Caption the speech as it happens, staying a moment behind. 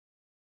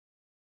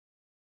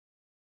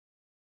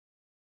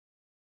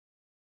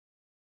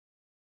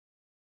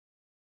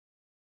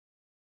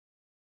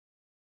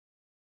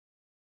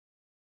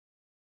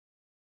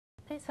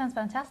It sounds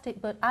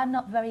fantastic, but I'm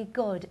not very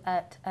good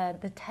at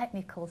the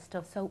technical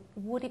stuff, so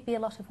would it be a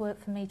lot of work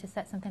for me to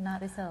set something like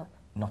this up?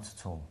 Not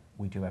at all.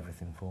 We do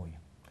everything for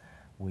you.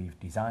 We've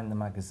designed the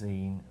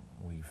magazine,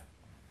 we've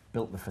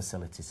built the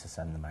facilities to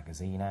send the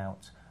magazine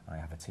out. I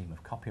have a team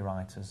of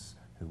copywriters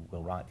who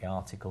will write the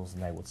articles,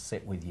 and they will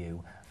sit with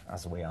you,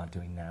 as we are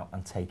doing now,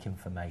 and take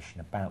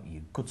information about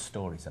you, good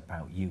stories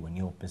about you and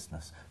your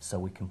business, so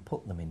we can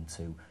put them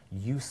into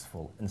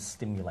useful and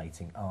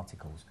stimulating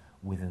articles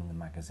within the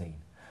magazine.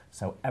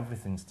 So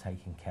everything's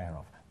taken care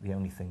of. The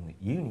only thing that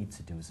you need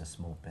to do as a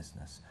small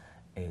business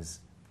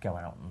is go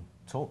out and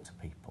talk to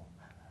people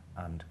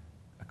and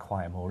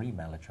acquire more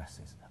email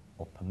addresses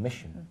or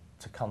permission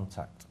to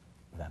contact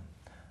them.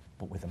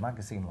 But with a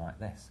magazine like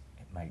this,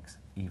 it makes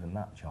even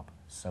that job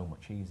so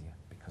much easier,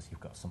 because you've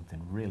got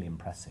something really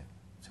impressive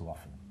to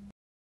offer them.